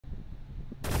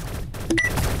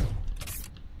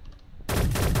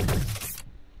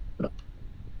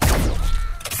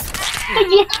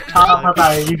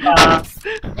Nakapatay ka.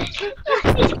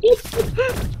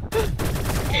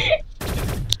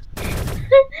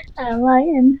 Tama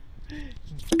yan.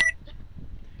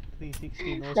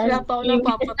 360 no? Wala pa ako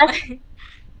napapatay.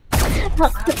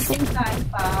 Kain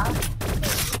pa.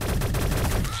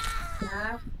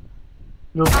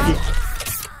 Lupi.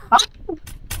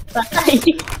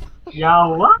 Patay.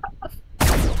 Yawa.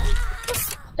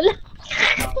 Wala.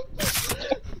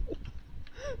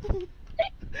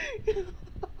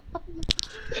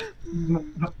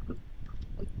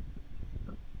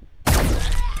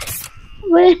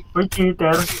 Uy. Uy,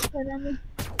 cheater. Marami.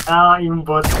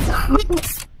 Imbot.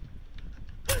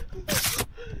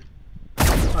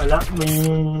 Wala, may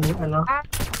ano.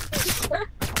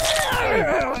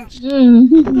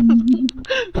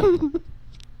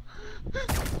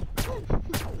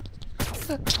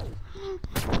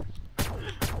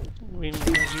 Win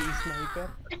nag-i-sniper.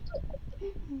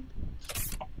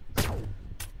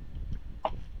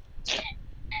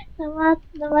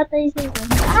 Namatay siya.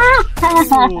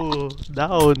 Ooh,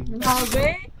 down. Grabe.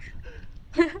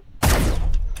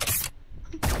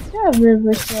 Sabi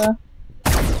ba siya?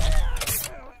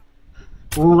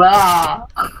 Uwa!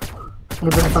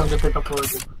 Nagandang dapit ako.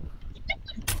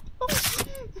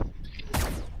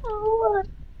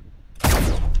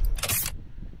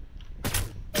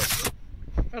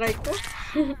 Aray ko.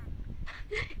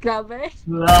 Grabe.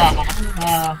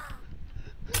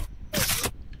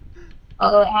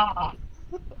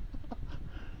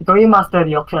 Ikaw yung master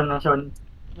Yorkshire na, Sean.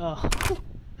 Oh.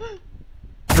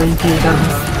 Yung cheater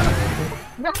na.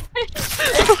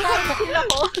 Bakit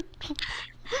ako?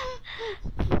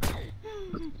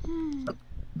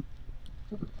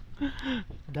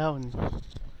 Down.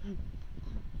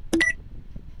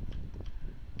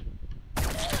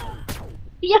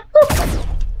 Yahoo!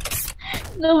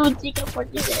 Namunti ka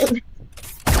 47.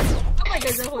 Oh my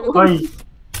God, nahulog. Hoy!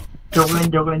 Joke lang.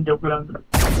 Joke lang!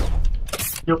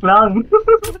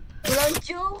 Walang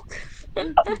joke.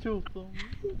 Joke lang.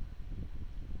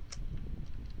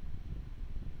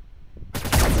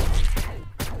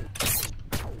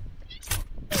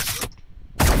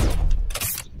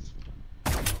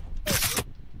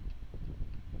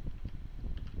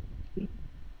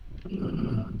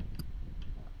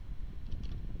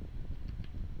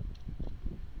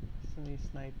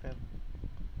 Sniper.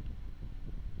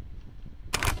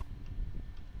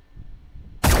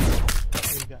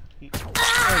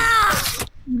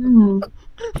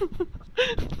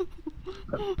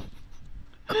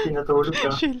 Pinatulog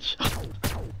ka. Shell shock.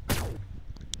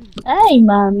 Ay,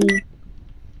 mami.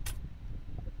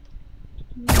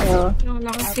 No.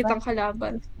 Wala kang kitang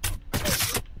kalaban.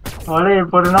 Wala eh,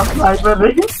 puro na sniper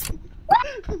eh.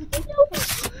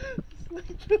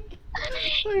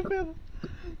 Sniper.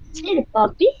 Sino,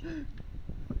 Papi?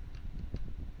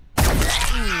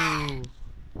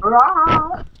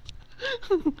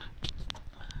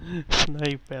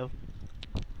 Sniper.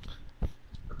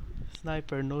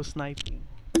 Sniper, no sniping.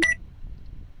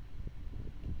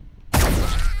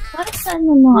 Para saan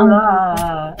mo mga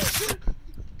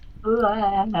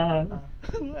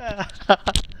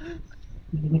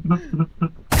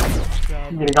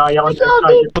Ginagaya ko sa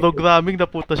Programming na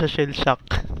puto sa shell shock.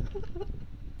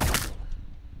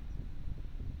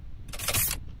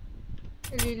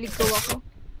 Naliligaw ako.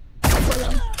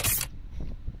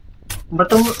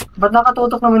 Ba't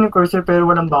nakatutok naman yung cursor pero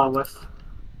walang bawas?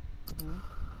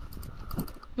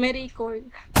 May record.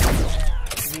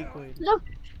 Recoil.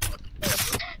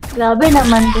 Grabe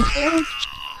naman kasi.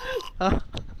 Ha?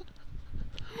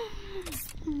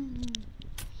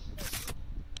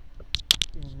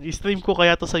 I-stream ko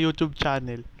kaya to sa YouTube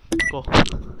channel ko.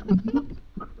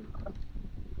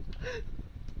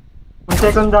 May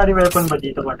secondary weapon ba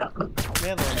dito? Wala.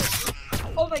 Meron.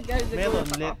 Oh my God, Meron. nagawa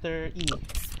ako. Letter E.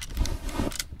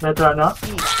 Metro ano?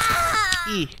 E.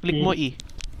 E. Click mo E.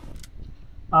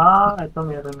 Ito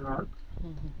meron nga.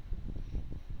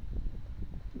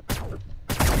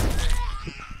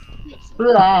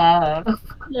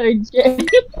 Lord Jerry.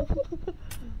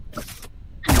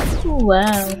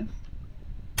 Wow.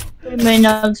 May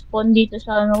nag-spawn dito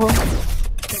sa ano ko.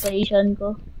 Location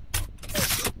ko.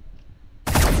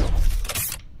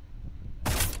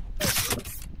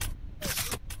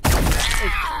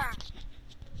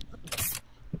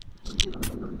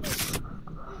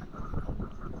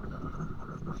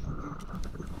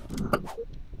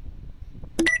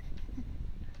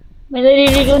 May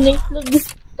naliligaw na itlog.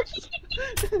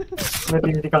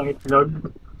 Matindi kang itlog.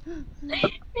 May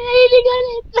naliligaw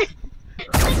na itlog.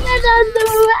 Nagkadaan sa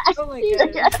baba. Oh my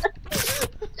God.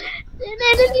 May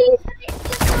naliligaw na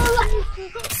itlog sa baba.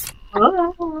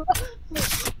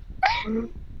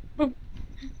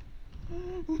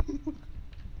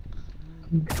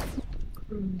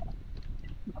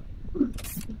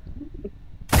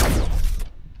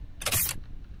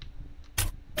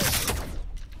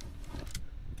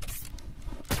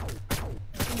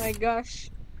 my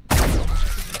gosh.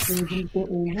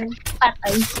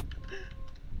 Patay.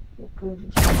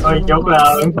 Ay, joke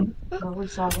lang.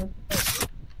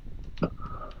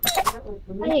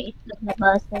 Ay, itlog na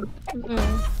basag.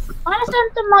 Mm. Para saan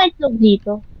itong mga itlog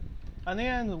dito? Ano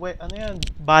yan? Ano yan?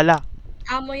 Bala.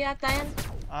 Amo yata yan.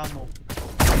 Amo.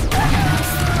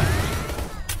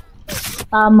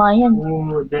 Tama yan. Oo,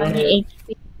 Ano dahil.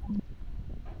 HP?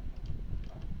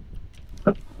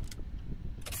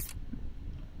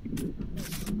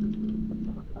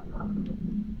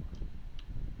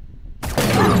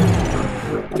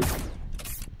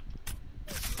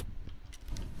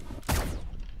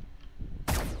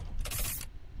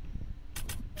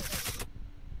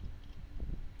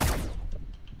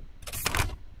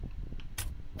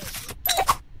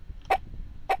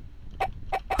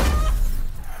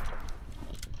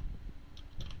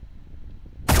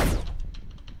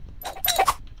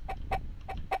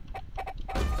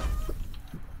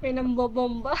 May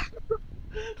nambobomba.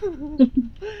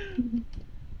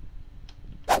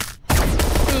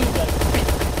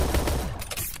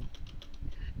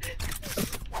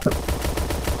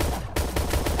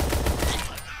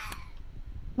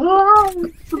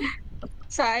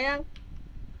 Sayang.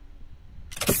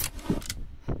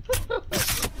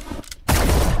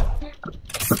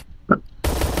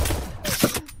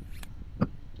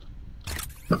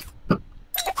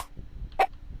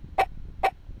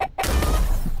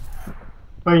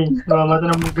 Ay, namamata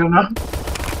ng buga na.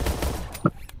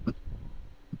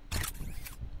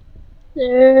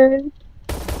 Sir.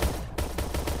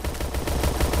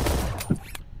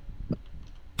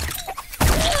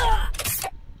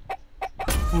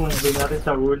 Hindi natin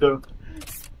sa ulo.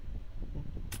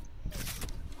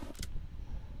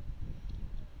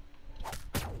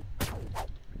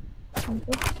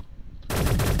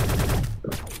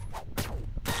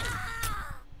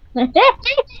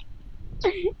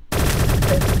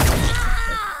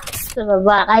 Sa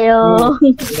baba kayo.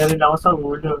 Hindi na rin ako sa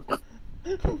ulo.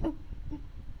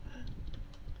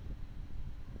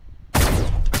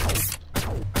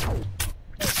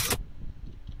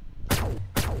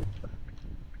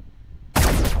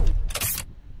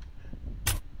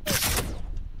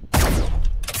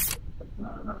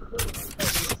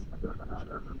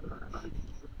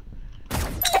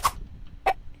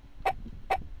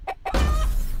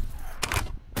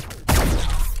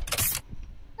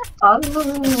 Ano?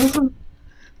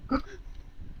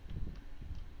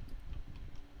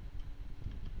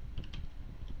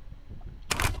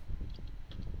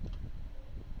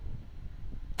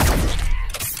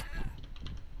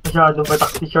 Masyadong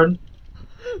batak si Sean.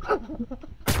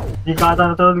 Hindi ka ata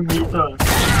natulog dito.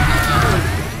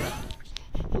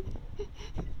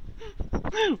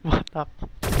 Batak.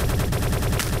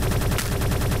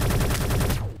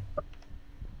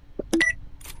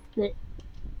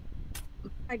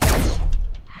 My gosh.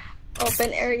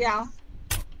 Open area.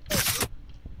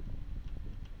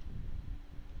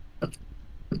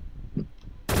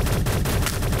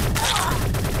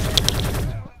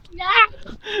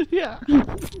 Yeah.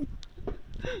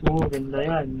 Oo, ganda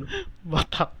yan.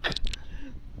 Batak.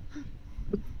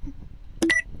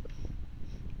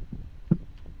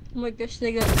 Oh my gosh,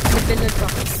 nagbilag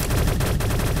ako.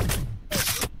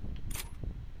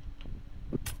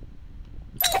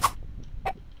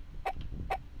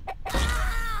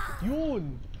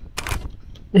 Yun.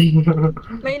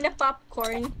 May na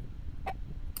popcorn.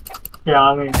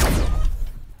 Kaya nga eh.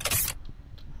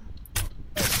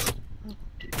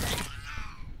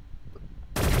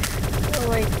 Oh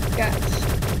my gosh.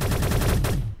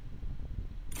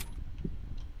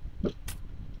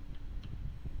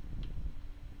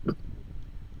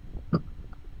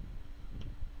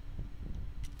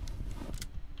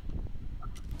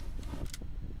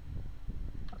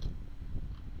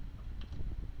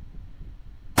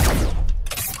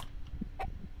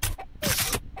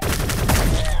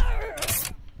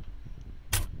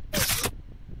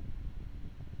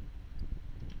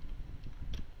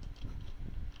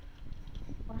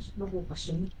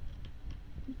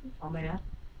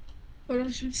 Wala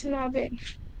siyang sinabi.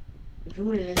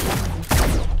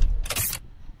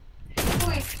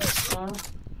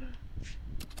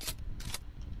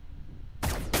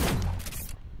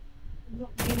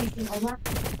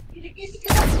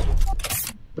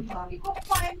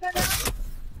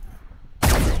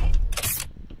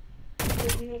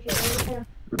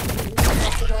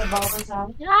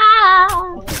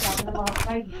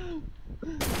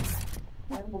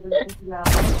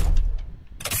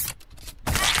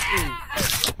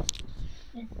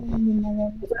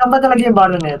 Saan ba talaga yung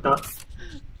bala na ito?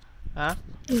 Ha?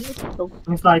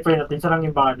 Yung sniper natin, isa lang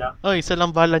yung bala. Oy, isa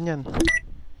lang bala niyan.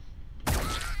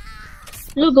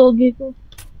 Lugogi ko.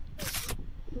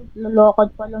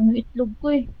 Lalakad pa lang yung itlog ko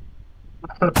eh.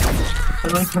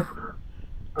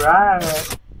 Right.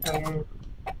 Okay.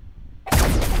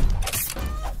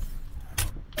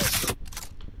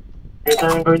 Ito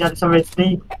yung gawin natin sa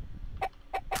Wednesday.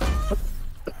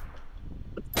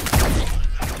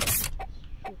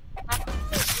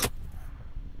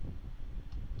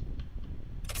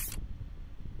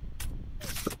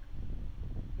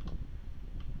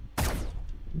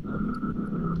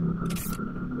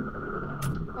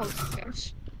 Oh my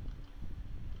gosh.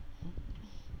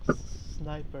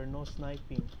 Sniper, no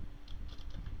sniping.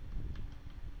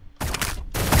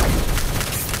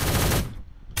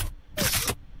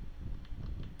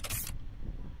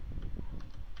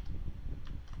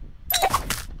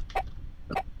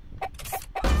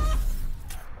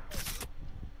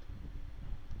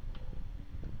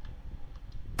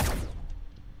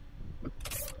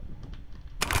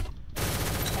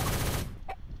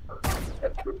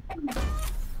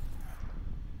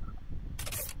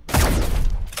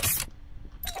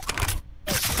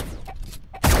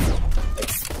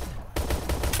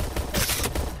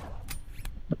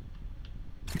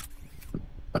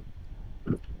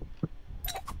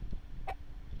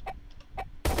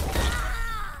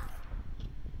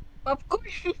 Popcorn.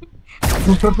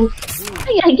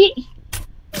 Ay, agi!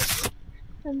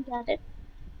 Ang sakit.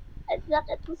 Ang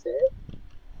sakit mo, sir.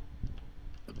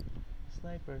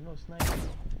 Sniper, no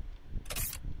sniping.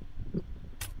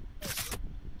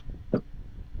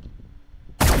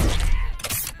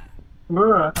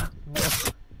 Bruh.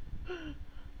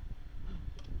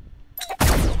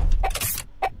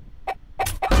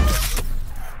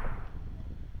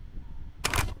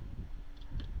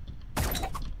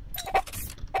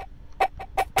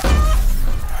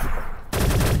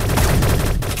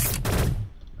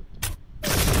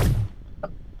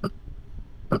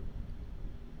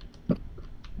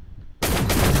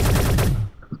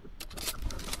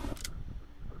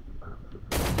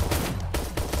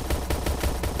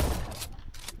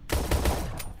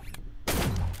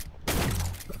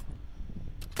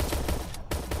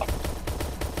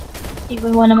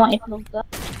 Tibay mo namang itlog ka.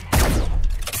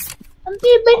 Ang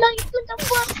tibay ng itlog ng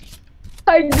buwan.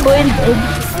 Hard-boiled egg.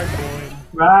 Hardboiled.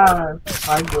 Right.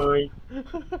 Hard boy.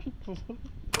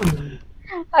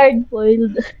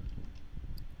 Hard-boiled.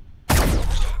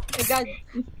 Oh my god.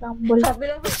 Istanbul. Sabi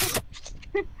lang.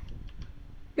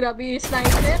 Grabe yung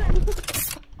sniper.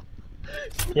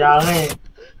 Kaya nga eh.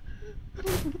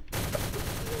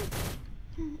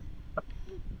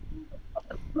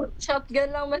 Shotgun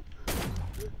lang man.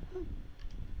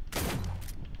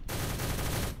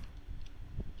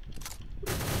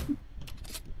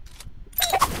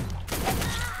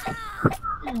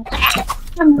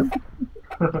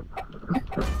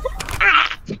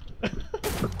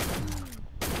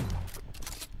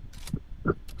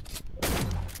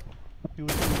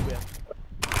 YouTuber.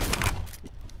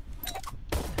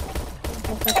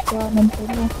 Kapatyanan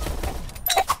sila.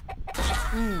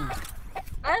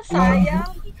 Ah,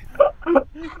 sayang.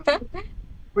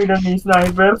 Uy, may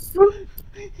snipers.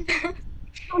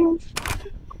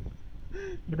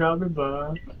 Grabe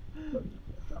ba?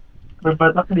 May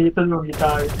batak dito, lugi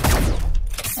tayo.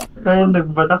 Kaya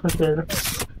nagbatak na sila.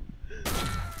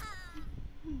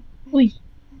 Uy,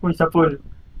 Uy, sa pool.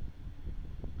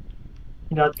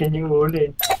 Hinatkin yung uli.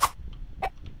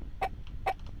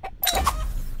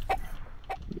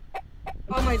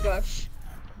 Oh my gosh.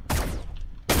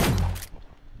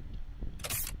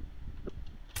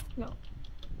 No.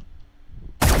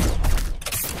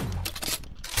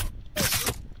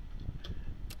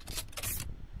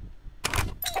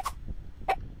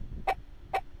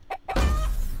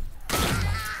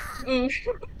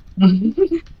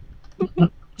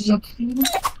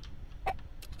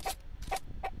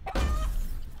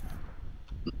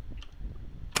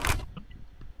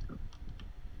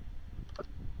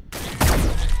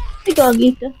 ay gagi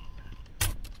ka.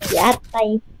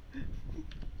 Yatay.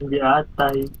 Hindi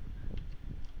atay.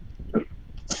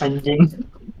 Anjing.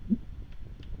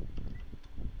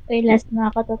 Uy, last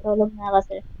na ako. Tutulog na ako,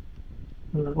 sir.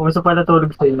 Uso pa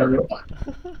natulog sa ilalim.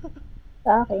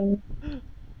 Sa akin.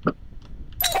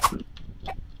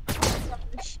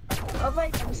 Oh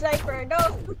my god, sniper, no!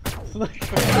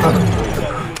 Sniper.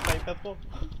 Yung sniper po.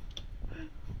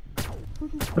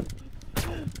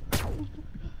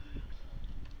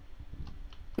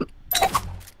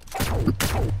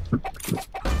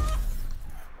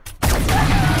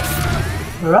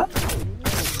 Diba?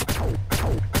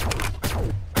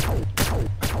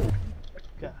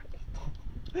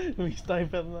 May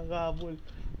sniper na kabul.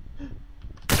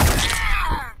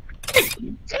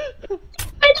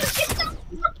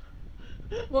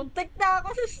 Muntik na ako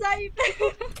sa sniper.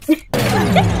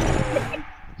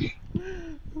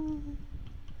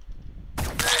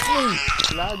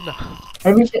 Lag na.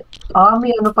 I mean,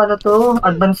 may ano pala to,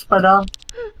 advance pala.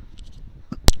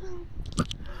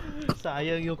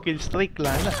 Sayang yung kill streak,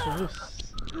 Lana. Ubus.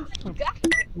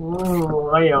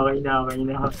 Okay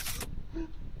na.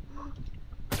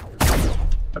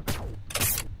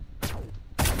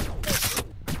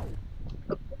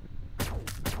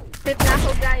 Hit na ako,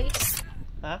 guys.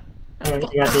 Ha?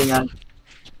 Ingat.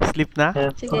 Sleep na?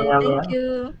 Sige, thank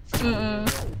you.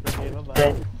 Okay, bye-bye.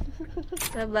 Okay.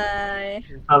 Bye-bye.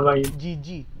 Bye-bye.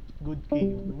 GG. Good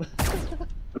game.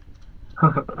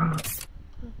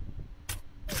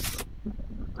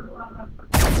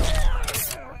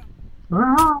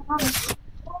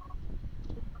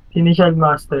 Initial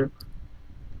master.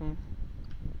 Hmm.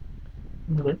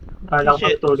 Hindi. Kala ko Si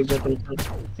Shell. matulog na tayo.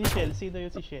 Si Shell, sino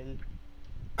yung si Shell?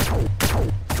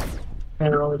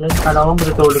 Pero ako dyan, kala ko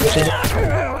matulog na tayo.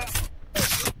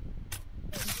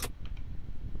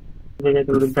 Hindi ka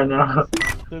tulog ka na.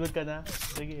 Tulog ka na?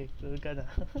 Sige, tulog ka na.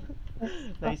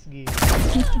 Nice game.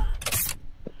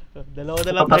 Dalawa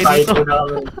na lang tayo Papatay dito. ko na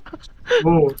ako.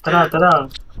 Tara.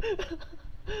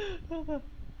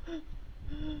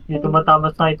 Dito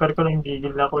matama sniper ko nang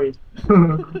gigil ako eh.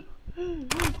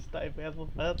 Sniper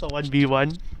mo. Ano to? 1v1?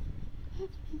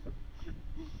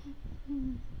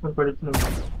 Ang kulit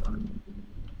naman.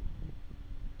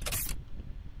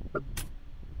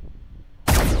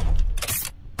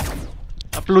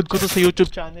 Upload ko to sa YouTube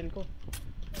channel ko.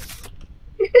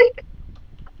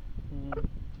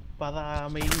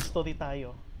 Para may story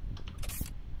tayo.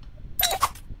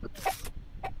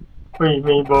 Uy,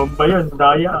 may bomba yun.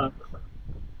 Daya ah.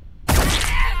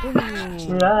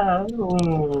 Yeah.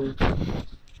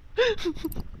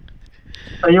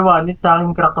 Ayawanit sa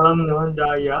aking crack lang naman.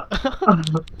 Daya.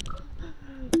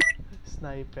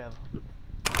 Sniper.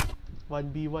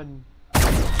 1v1.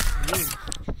 Yun.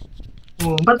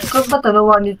 Ba't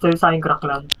one-hit sa'yo sa aking crack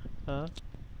lang? Ha?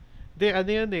 Hindi, ano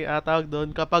yun eh. Tawag doon.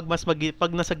 Kapag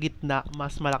pag nasa gitna,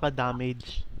 mas malaki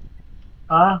damage.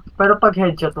 Pero pag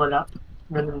headshot wala.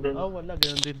 Ganun din. Wala.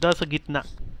 Ganun din. Dahil sa gitna.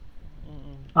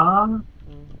 Ah.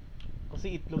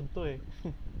 Kasi itlog to eh.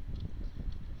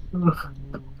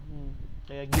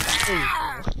 Kaya gitna eh.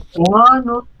 Oo nga,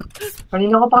 no?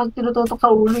 Kanina ko pa kasi tinututok sa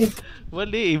ulo eh.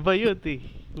 Wala eh. Iba yun eh.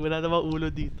 Wala namang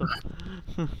ulo dito.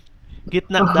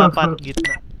 Gitna dapat.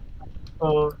 Gitna.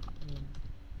 Oo.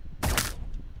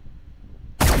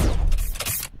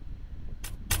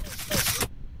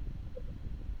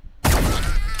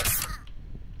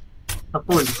 Sa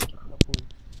pool.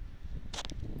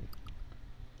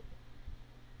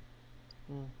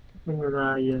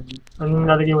 Yan. Anong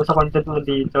nalagay mo sa content mo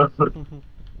dito?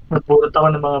 Nagburot ako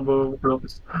ng mga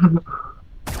blocks.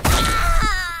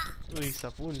 Uy,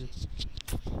 sa pool.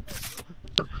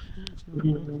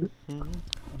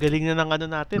 Galing na ng ano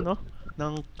natin, no?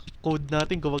 Ng code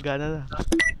natin, gumagana na.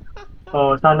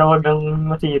 Sana wag kang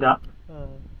masira.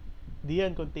 Di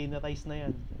yan, containerized na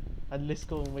yan. Unless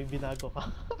kung may binago ka.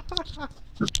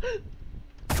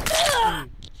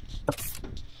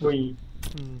 Uy.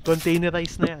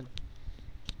 Containerized na yan.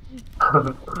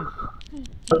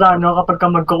 Basta kapag ka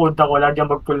magkukod ako, lagi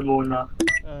mag-pull muna.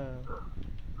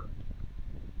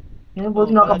 Yan,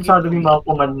 buti nakakabisado yung mga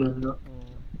command nun, no?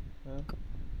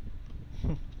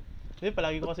 Hindi,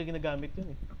 palagi ko kasi ginagamit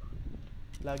yun eh.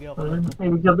 Lagi ako.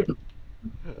 Ibig sabihin,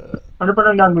 ano pa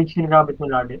lang language ginagamit mo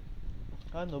lagi?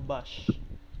 Ano, bash.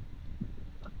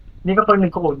 Hindi ka pag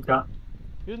nagkukod ka?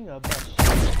 Yun nga, bash.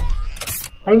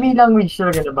 Ay, may language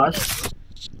talaga na bash?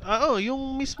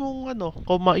 Yung mismong ano,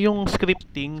 yung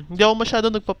scripting. Hindi ako masyado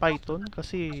nagpa-Python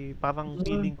kasi parang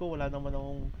feeling ko wala naman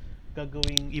akong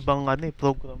gagawing ibang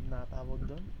program na tawag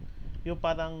doon. Yung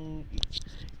parang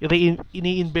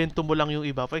ini-invento mo lang yung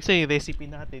iba. For example, yung recipe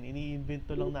natin,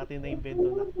 ini-invento lang natin na invento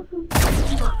na.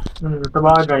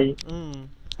 Sabagay.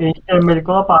 HTML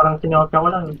ko parang sinakopya ko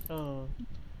lang.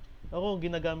 Ako,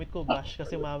 ginagamit ko bash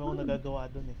kasi mama ko nagagawa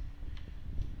doon eh.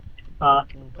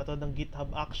 Katulad ng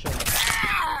GitHub Action.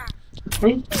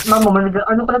 Hey, mama mo,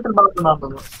 ano pala trabaho ng mama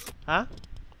mo? Ha?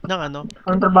 Nang ano?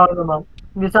 Anong trabaho ng mama?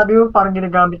 Hindi sabi mo parang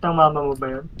ginagamit ng mama mo ba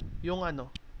yun? Yung ano?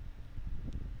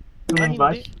 Yung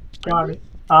bash? Hindi.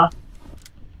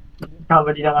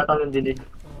 Kamali lang ata ng dinig.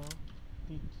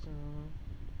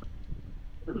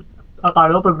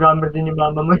 Akala ko programmer din yung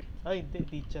mama mo. Ay, hindi.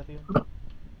 Teacher yun.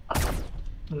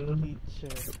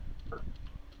 Teacher.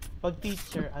 Pag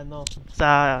teacher,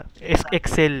 sa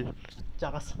Excel,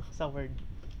 tsaka sa Word.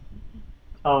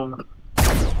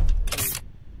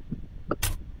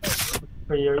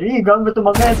 Ay, gamit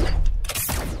umagat.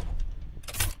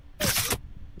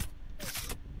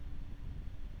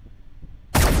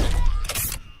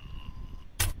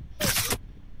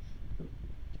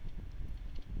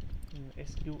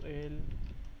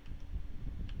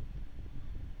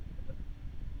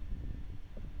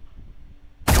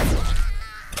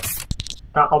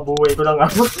 Kakabuhay ko lang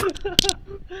ako.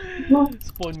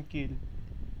 Spawn kill.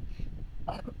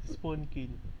 Spawn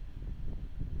kill.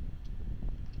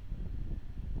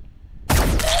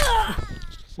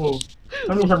 Oh.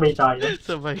 Ano yung sabay tayo?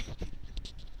 Sabay.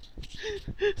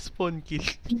 Spawn kill.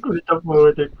 Kulit ang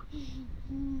putik.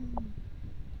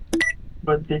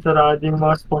 Bantay sarado yung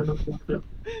mga spawn ng putik.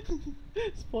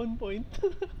 Spawn point.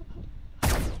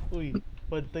 Uy,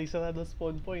 bantay sarado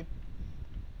spawn point.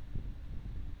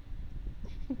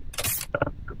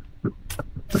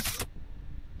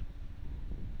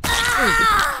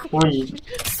 Uy.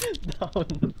 Down.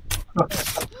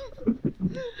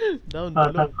 Down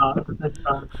Tatang tulog. ka. Tatang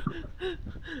ka.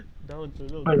 Down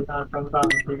tulog. Uy, tatang ka.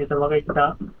 Hindi kita makikita.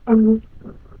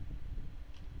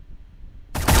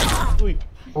 Uy.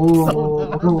 Oo.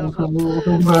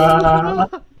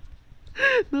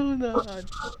 Naunahan.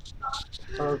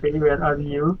 Okay, where are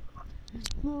you?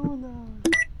 Naunahan.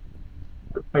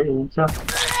 Ay, ayun siya.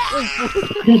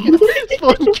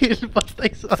 Spawn kill.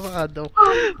 Bantay sarado.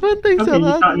 Bantay Nakita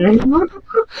sarado. niya yun.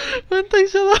 Bantay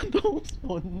sarado ang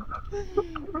spawn.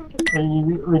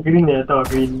 May green eh. Ito,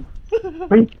 green.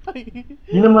 Uy, Ay.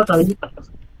 di namatay.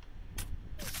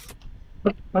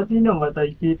 Ba't di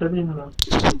namatay? Kita din mo.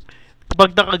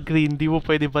 Kapag naka-green, di mo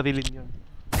pwede barilin yun.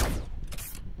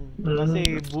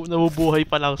 Kasi nabubuhay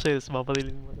pa lang siya,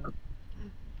 maparilin mo na.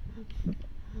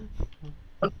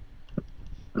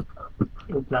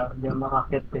 Wait lang, hindi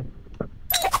makakit eh.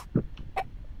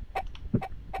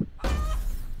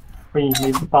 Uy,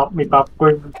 may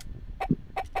popcorn.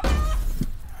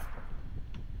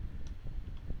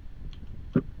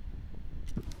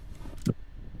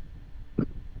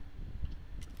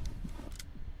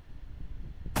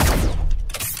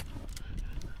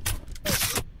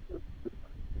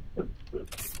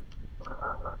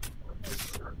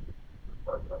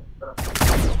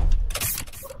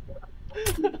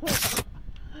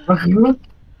 Ayos.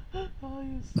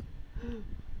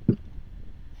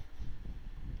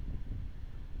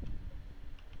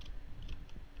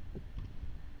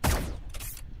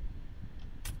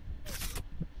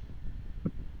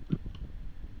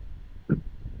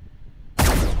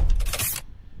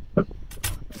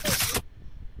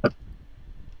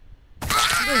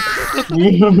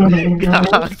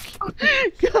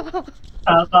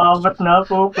 Nakakabat na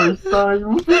ako, first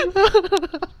time.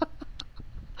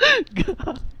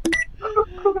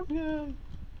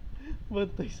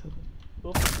 Bantay sa...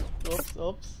 Oops, oops,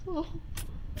 oops.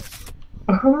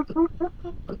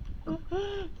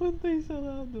 Bantay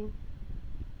sarado.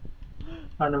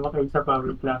 Ano makaisa pa,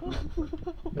 wait lang.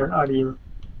 Where are you?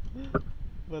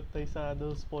 Bantay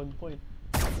sarado spawn point.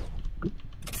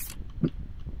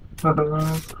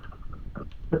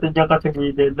 Kasi dyan ka sa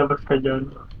gilid, labas ka dyan.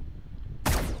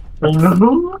 Ay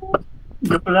no!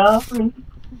 Hindi pala ako eh.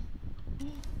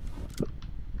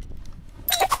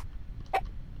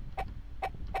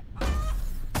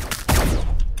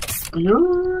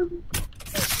 Yun!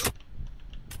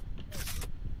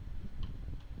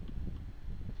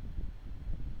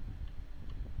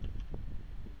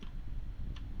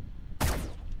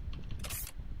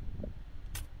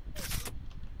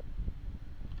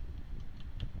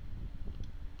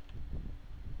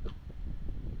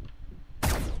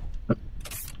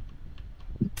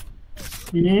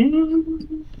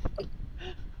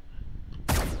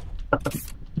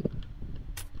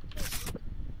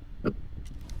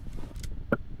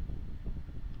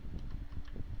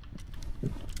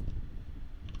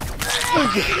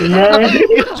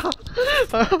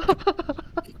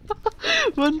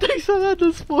 Bantay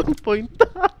sarado spawn point.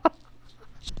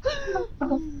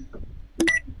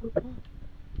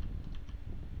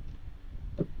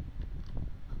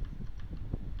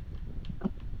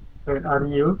 Where are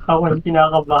you? Ako ang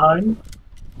kinakabahan.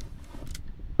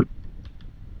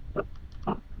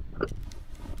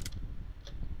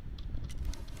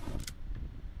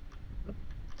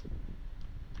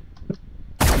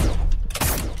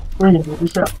 Uy, hindi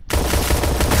siya.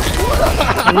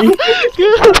 Ay,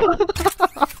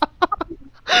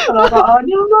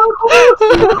 nakakaanil na ako.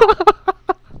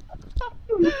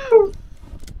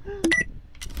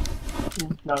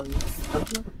 Wait lang.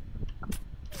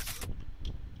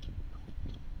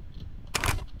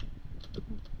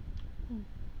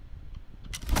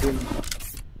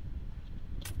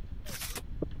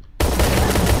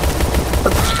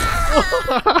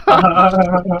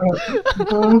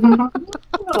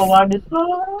 Nakawanit na.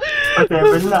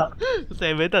 Pa-7 na.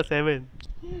 7 na, 7.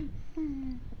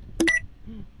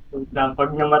 Wait lang,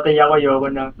 pag namatay ako, ayoko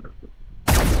na.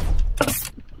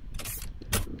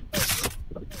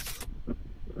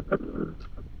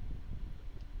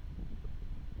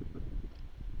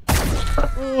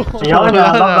 Ayoko na,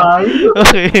 bye-bye.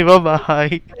 Okay,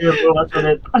 bye-bye. Ayun, bukas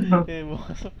ulit. Okay,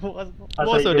 bukas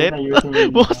Asay ko ulit. na ayusin yun.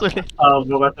 Bukas ulit.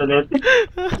 Bukas ulit.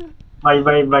 Bye.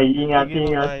 Ingat, Sige,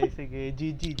 ingat. bye. Sige,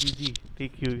 GG.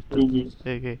 Thank you. Sige.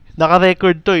 Okay.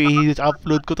 Naka-record to eh.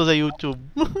 I-upload ko to sa YouTube.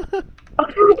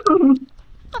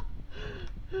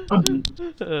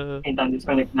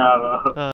 Disconnect na ako.